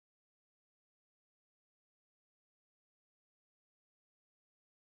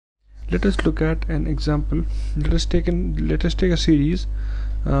let us look at an example. Let us take a series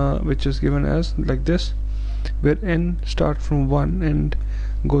which is given as like this, where n starts from 1 and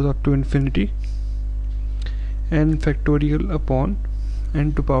goes up to infinity, n factorial upon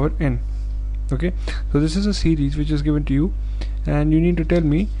n to power n. Okay, so this is a series which is given to you, and you need to tell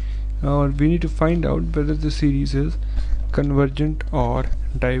me, or we need to find out whether the series is convergent or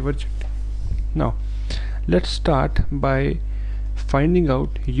divergent. Now let's start by finding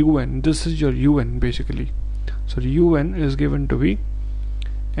out un. This is your un basically. So the un is given to be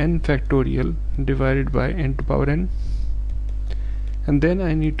n factorial divided by n to power n, and then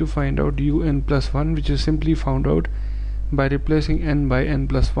I need to find out un plus 1, which is simply found out by replacing n by n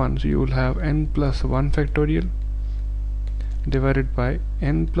plus 1. So you will have n plus 1 factorial divided by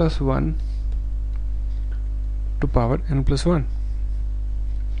n plus 1 to power n plus 1.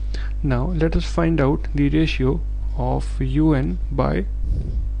 Now let us find out the ratio of un by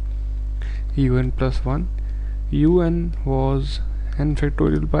un plus 1. Un was n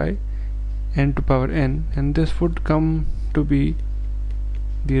factorial by n to power n, and this would come to be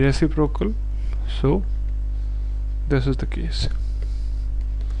the reciprocal, so this is the case.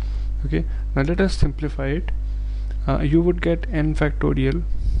 Okay, now let us simplify it. You would get n factorial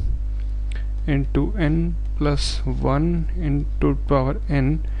into n plus 1 into power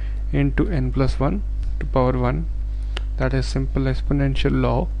n into n plus 1 to power 1, that is simple exponential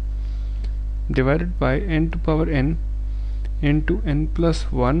law, divided by n to power n into n plus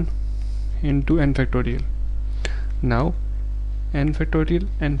 1 into n factorial. Now n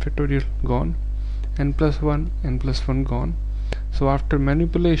factorial gone, n plus 1 gone. So after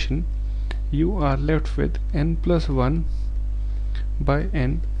manipulation you are left with n plus 1 by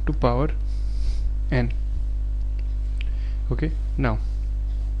n to power n. Okay, now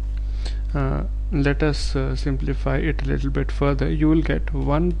let us simplify it a little bit further. You will get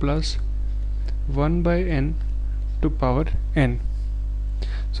 1 plus 1 by n to power n.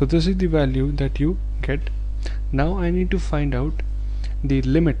 So this is the value that you get. Now I need to find out the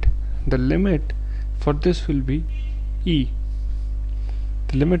limit. The limit for this will be e.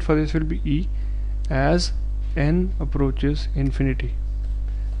 The limit for this will be e as n approaches infinity.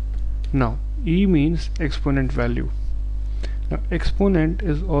 Now e means exponent value. Now exponent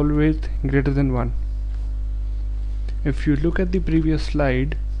is always greater than 1. If you look at the previous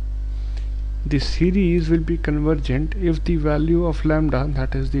slide, the series will be convergent if the value of lambda,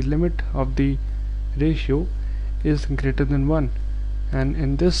 that is the limit of the ratio, is greater than 1. And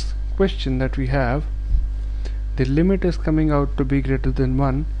in this question that we have, the limit is coming out to be greater than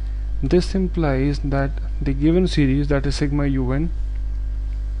 1. This implies that the given series, that is sigma un,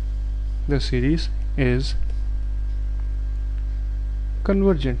 the series is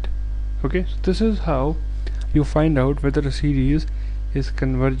convergent. Okay, so this is how you find out whether a series is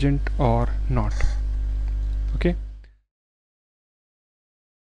convergent or not. Okay.